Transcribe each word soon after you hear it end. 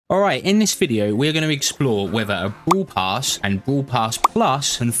Alright, in this video, we're going to explore whether a Brawl Pass and Brawl Pass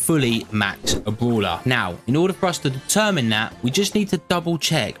Plus can fully max a brawler. Now, in order for us to determine that, we just need to double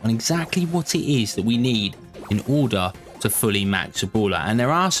check on exactly what it is that we need in order to fully max a brawler. And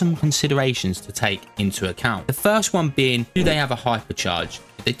there are some considerations to take into account. The first one being, do they have a hypercharge?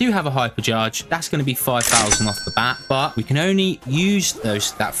 If they do have a hypercharge, that's going to be 5,000 off the bat, but we can only use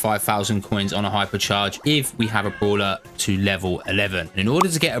that 5,000 coins on a hypercharge if we have a brawler to level 11. And in order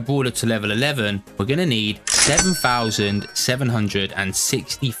to get a brawler to level 11, we're going to need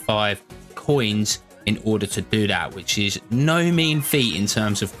 7,765 coins in order to do that, which is no mean feat in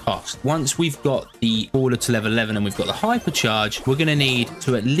terms of cost. Once we've got the brawler to level 11 and we've got the hypercharge, we're going to need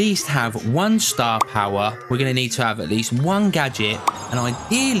to at least have 1 star power, we're going to need to have at least 1 gadget, and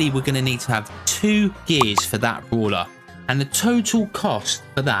ideally we're going to need to have 2 gears for that brawler. And the total cost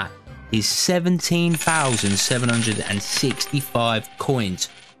for that is 17,765 coins.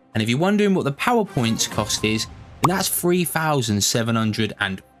 And if you're wondering what the power points cost is, then that's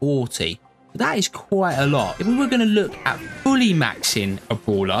 3,740. That is quite a lot. If we were going to look at fully maxing a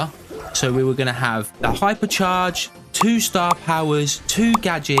brawler, so we were going to have the hypercharge, 2 star powers, 2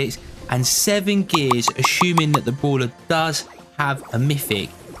 gadgets, and 7 gears, assuming that the brawler does have a mythic,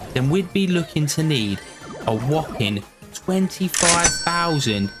 then we'd be looking to need a whopping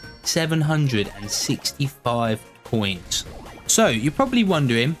 25,765 coins. So you're probably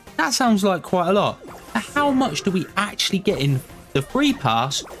wondering, that sounds like quite a lot. But how much do we actually get in the free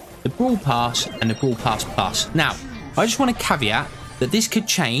pass, the Brawl Pass, and the Brawl Pass Plus? Now, I just want to caveat that this could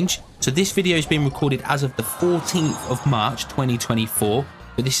change. So this video is being recorded as of the 14th of March 2024,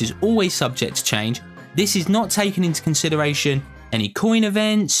 but this is always subject to change. This is not taking into consideration any coin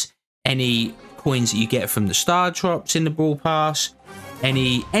events, any coins that you get from the star drops in the Brawl Pass,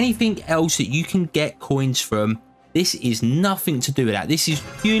 anything else that you can get coins from. This is nothing to do with that. This is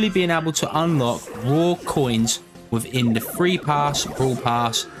purely being able to unlock raw coins within the free pass, Brawl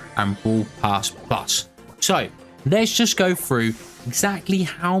Pass, and Brawl Pass Plus. So let's just go through exactly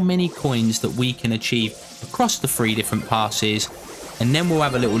how many coins that we can achieve across the 3 different passes, and then we'll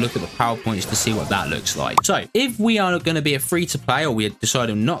have a little look at the PowerPoints to see what that looks like. So if we are going to be a free-to-play, or we are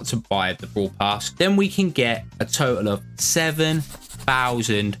deciding not to buy the Brawl Pass, then we can get a total of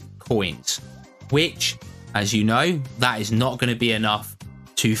 7,000 coins, which, as you know, that is not going to be enough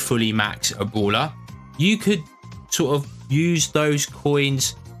to fully max a brawler. You could sort of use those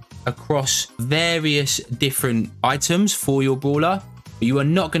coins across various different items for your brawler, but you are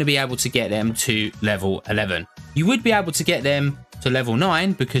not going to be able to get them to level 11. You would be able to get them to level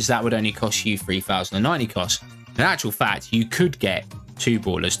 9 because that would only cost you 3,090 costs. In actual fact, you could get 2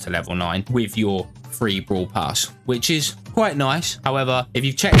 brawlers to level 9 with your free Brawl Pass, which is quite nice. However, if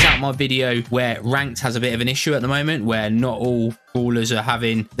you've checked out my video where ranked has a bit of an issue at the moment, where not all brawlers are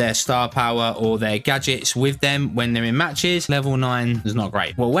having their star power or their gadgets with them when they're in matches, level 9 is not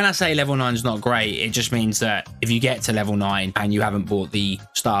great. Well, when I say level 9 is not great, it just means that if you get to level 9 and you haven't bought the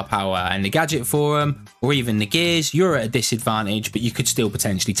star power and the gadget for them, or even the gears, you're at a disadvantage, but you could still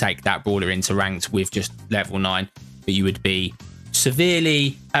potentially take that brawler into ranked with just level 9, but you would be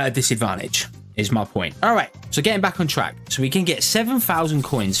severely at a disadvantage, is my point. All right, so getting back on track. So we can get 7,000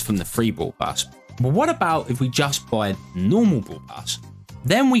 coins from the free Brawl Pass. But what about if we just buy a normal Brawl Pass?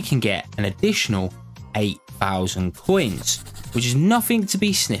 Then we can get an additional 8,000 coins, which is nothing to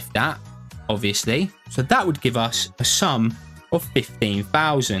be sniffed at, obviously. So that would give us a sum of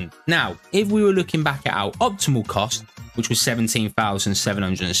 15,000. Now, if we were looking back at our optimal cost, which was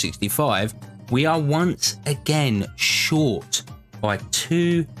 17,765, we are once again short by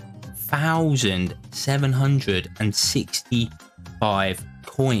 2,765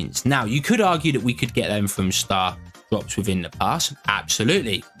 coins. Now, you could argue that we could get them from star drops within the pass.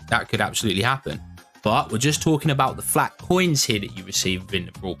 Absolutely, that could absolutely happen. But we're just talking about the flat coins here that you receive within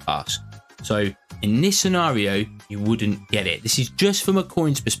the Brawl Pass. So in this scenario, you wouldn't get it. This is just from a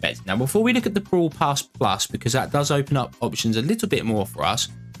coins perspective. Now, before we look at the Brawl Pass Plus, because that does open up options a little bit more for us,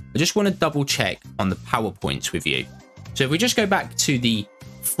 I just want to double check on the PowerPoints with you. So if we just go back to the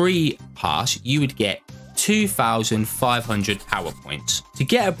free pass, you would get 2,500 power points. To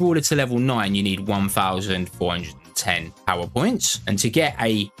get a brawler to level 9, you need 1,410 power points. And to get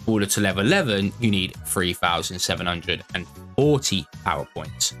a brawler to level 11, you need 3,740 power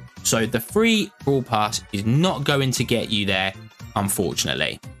points. So the free Brawl Pass is not going to get you there,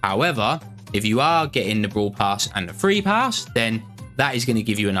 unfortunately. However, if you are getting the Brawl Pass and the free pass, then that is going to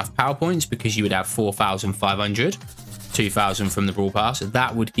give you enough power points because you would have 4,500, 2,000 from the Brawl Pass.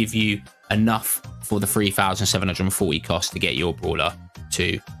 That would give you enough for the 3,740 cost to get your brawler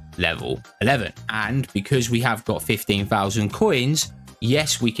to level 11. And because we have got 15,000 coins,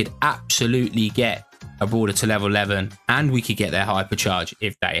 yes, we could absolutely get a brawler to level 11 and we could get their hypercharge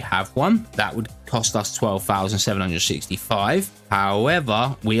if they have one. That would cost us 12,765.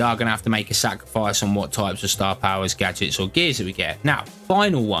 However, we are going to have to make a sacrifice on what types of star powers, gadgets or gears that we get. Now,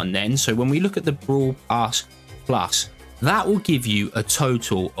 final one then. So when we look at the Brawl Pass Plus, that will give you a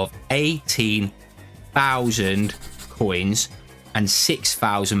total of 18,000 coins and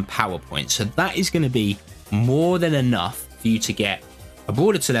 6,000 power points. So that is going to be more than enough for you to get a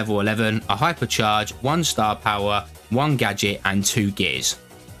brawler to level 11, a hypercharge, 1 star power, 1 gadget and 2 gears.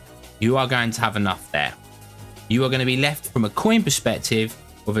 You are going to have enough there. You are going to be left from a coin perspective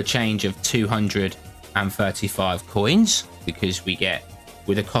with a change of 235 coins, because we get,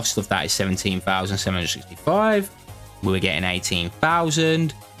 with the cost of that is 17,765, we're getting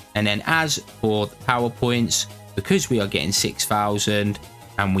 18,000. And then as for the power points, because we are getting 6,000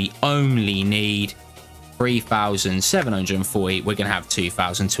 and we only need 3,740, we're going to have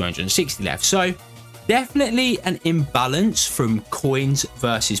 2,260 left. So definitely an imbalance from coins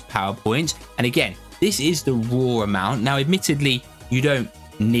versus power points. And again, this is the raw amount. Now, admittedly, you don't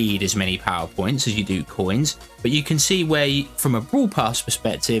need as many power points as you do coins, but you can see where from a Brawl Pass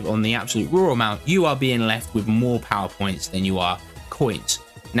perspective, on the absolute raw amount, you are being left with more power points than you are coins.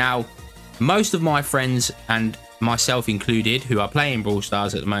 Now, most of my friends, and myself included, who are playing Brawl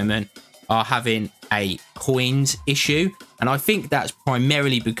Stars at the moment, are having a coins issue, and I think that's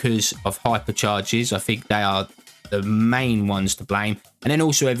primarily because of hypercharges. I think they are the main ones to blame. And then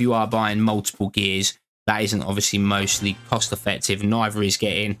also, if you are buying multiple gears, that isn't obviously mostly cost effective. Neither is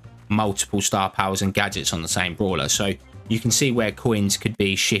getting multiple star powers and gadgets on the same brawler. So you can see where coins could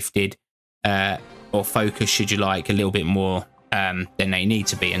be shifted or focused, should you like, a little bit more than they need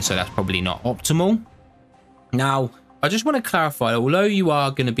to be, and so that's probably not optimal. Now, I just want to clarify, although you are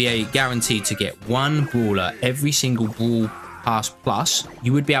going to be guaranteed to get 1 brawler every single Brawl Pass Plus,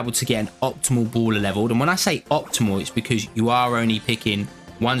 you would be able to get an optimal brawler leveled. And when I say optimal, it's because you are only picking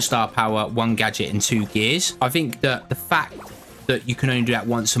 1 star power, 1 gadget and 2 gears. I think that the fact that you can only do that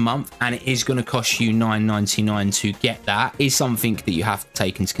once a month and it is going to cost you $9.99 to get that is something that you have to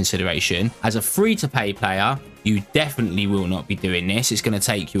take into consideration. As a free-to-pay player, you definitely will not be doing this. It's going to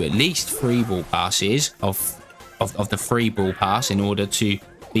take you at least 3 Brawl Passes of the free Brawl Pass in order to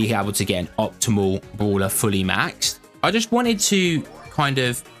be able to get an optimal brawler fully maxed. I just wanted to kind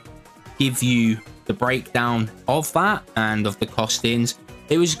of give you the breakdown of that and of the costings.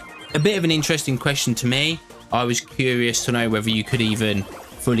 It was a bit of an interesting question to me. I was curious to know whether you could even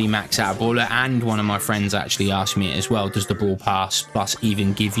fully max out a brawler, and one of my friends actually asked me as well, does the Brawl Pass Plus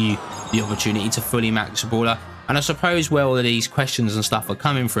even give you the opportunity to fully max a brawler? And I suppose where all of these questions and stuff are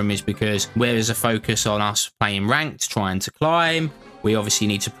coming from is because where there's a focus on us playing ranked, trying to climb, we obviously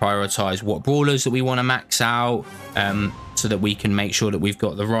need to prioritize what brawlers that we want to max out, so that we can make sure that we've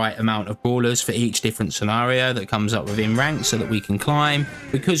got the right amount of brawlers for each different scenario that comes up within rank, so that we can climb.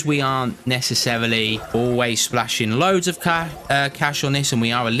 Because we aren't necessarily always splashing loads of cash on this, and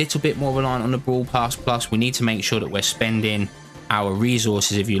we are a little bit more reliant on the Brawl Pass Plus, we need to make sure that we're spending our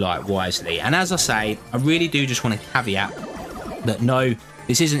resources, if you like, wisely. And as I say, I really do just want to caveat that no,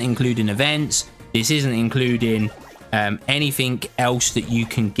 this isn't including events, this isn't including anything else that you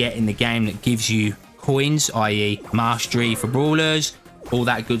can get in the game that gives you coins, i.e. mastery for brawlers, all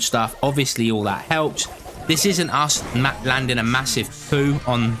that good stuff. Obviously all that helps. This isn't us landing a massive poo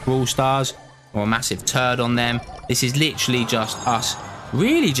on Brawl Stars or a massive turd on them. This is literally just us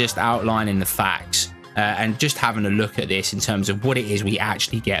really just outlining the facts and just having a look at this in terms of what it is we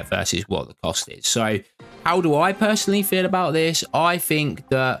actually get versus what the cost is. So how do I personally feel about this? I think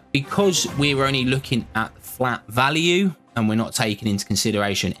that because we're only looking at the flat value and we're not taking into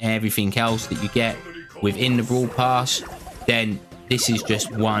consideration everything else that you get within the Brawl Pass, then this is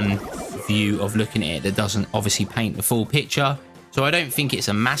just one view of looking at it that doesn't obviously paint the full picture. So I don't think it's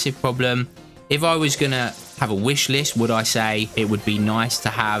a massive problem. If I was going to have a wish list, would I say it would be nice to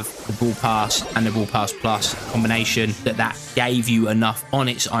have the Brawl Pass and the Brawl Pass Plus combination that gave you enough on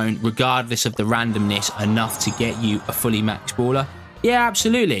its own, regardless of the randomness, enough to get you a fully maxed brawler? Yeah,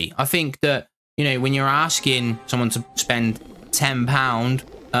 absolutely. I think that, you know, when you're asking someone to spend £10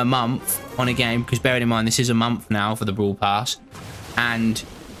 a month on a game, because bearing in mind this is a month now for the Brawl Pass, and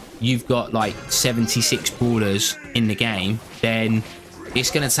you've got like 76 brawlers in the game, then it's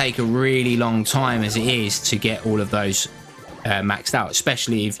going to take a really long time as it is to get all of those maxed out,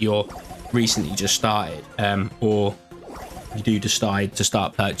 especially if you're recently just started or you do decide to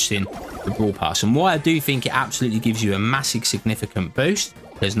start purchasing the Brawl Pass. And why I do think it absolutely gives you a massive significant boost,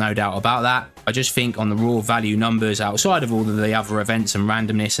 there's no doubt about that. I just think on the raw value numbers, outside of all of the other events and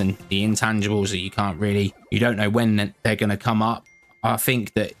randomness and the intangibles that you don't know when they're going to come up, I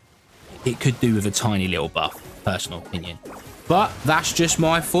think that it could do with a tiny little buff, personal opinion. But that's just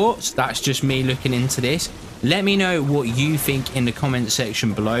my thoughts. That's just me looking into this. Let me know what you think in the comment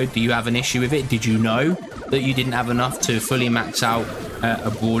section below. Do you have an issue with it? Did you know that you didn't have enough to fully max out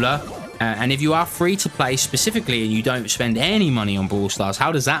a brawler? And if you are free to play specifically and you don't spend any money on Brawl Stars,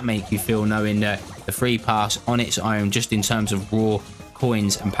 how does that make you feel, knowing that the free pass on its own, just in terms of raw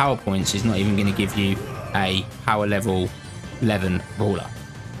coins and power points, is not even going to give you a power level 11 brawler?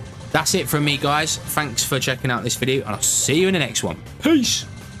 That's it from me, guys. Thanks for checking out this video, and I'll see you in the next one. Peace.